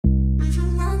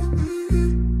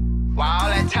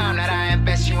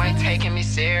taking me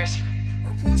serious.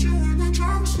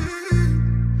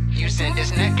 You sent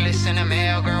this necklace in the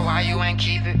mail, girl, why you ain't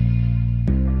keep it?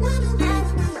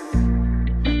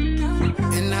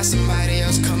 And now somebody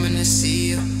else coming to see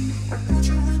you.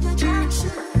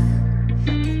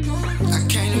 I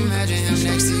can't imagine him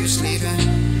next to you sleeping.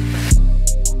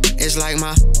 It's like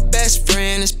my best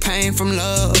friend is pain from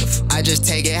love. I just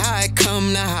take it how it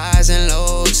come, the highs and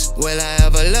lows. Will I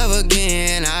ever love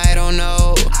again? I don't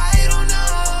know.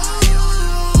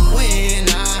 When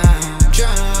I'm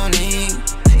drowning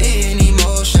in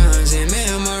emotions and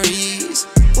memories,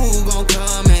 who gon'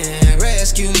 come and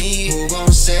rescue me? Who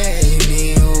gon' save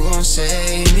me? Who gon'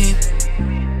 save me?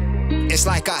 It's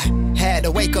like I had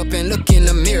to wake up and look in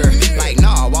the mirror. Like,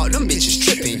 nah, all them bitches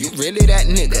tripping. You really that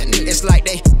nigga? It's like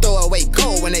they throw away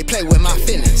gold when they play with my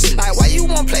feelings. Like, why you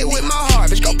won't play with my heart?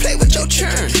 Bitch, go play with your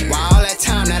churn. Why all that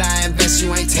time that I invest,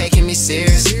 you ain't taking me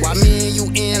serious? Why me and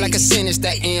you in like a sentence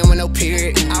that end with no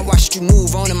period? I watched you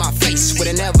move on in my face,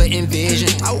 would've never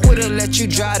envisioned. I would've let you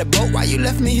drive the boat while you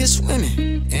left me here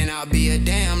swimming. And I'll be a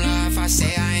damn lie if I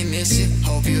say I ain't miss it.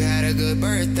 Hope you had a good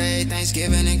birthday,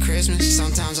 Thanksgiving and Christmas.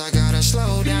 Sometimes I gotta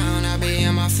slow down, I be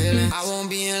in my feelings. I won't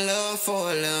be in love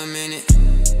for a little minute.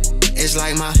 It's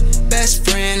like my best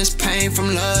friend is pain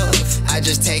from love. I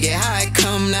just take it how it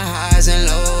come, the highs and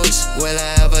lows. Will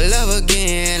I ever love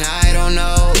again? I don't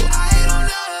know.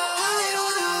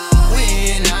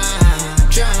 When I'm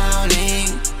drowning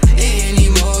in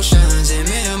emotions and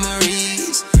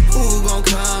memories, who gon'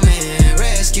 come and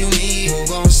rescue me? Who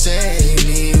gon' save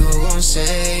me? Who gon'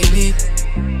 save me?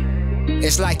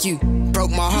 It's like you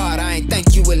broke my heart, I ain't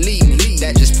think you would leave me.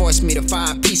 That just forced me to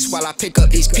find peace while I pick up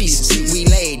these pieces. We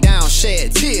laid down,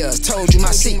 shed tears, told you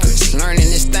my secrets. Learning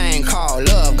this thing called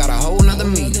love got a whole nother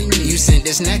meaning. You sent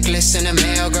this necklace in the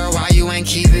mail, girl, why you ain't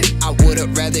keep it? I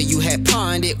would've rather you had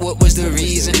pawned it, what was the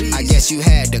reason? I guess you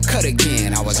had to cut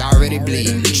again, I was already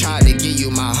bleeding. Tried to give you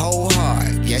my whole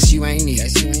heart, guess you ain't need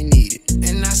it.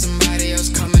 And now somebody else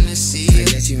coming to see it.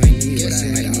 I guess you ain't need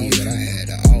what I had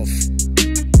to offer.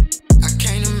 I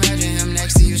can't imagine him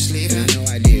next to you sleeping. I know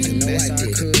I did the best I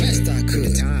could.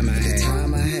 The time I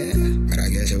had. But I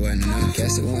guess it wasn't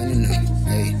enough.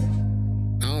 Hey,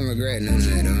 I don't regret none of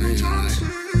that though, I ain't gonna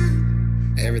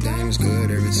lie. Everything was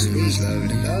good, everything was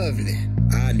lovely.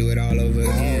 I'd do it all over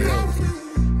again.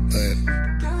 But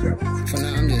for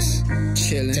now I'm just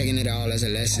chilling, taking it all as a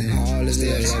lesson. All is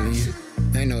still loving you.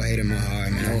 Ain't no hate in my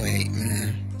heart, man. No hate,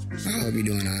 man. I hope you're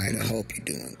doing alright. I hope you're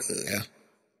doing good. Yeah.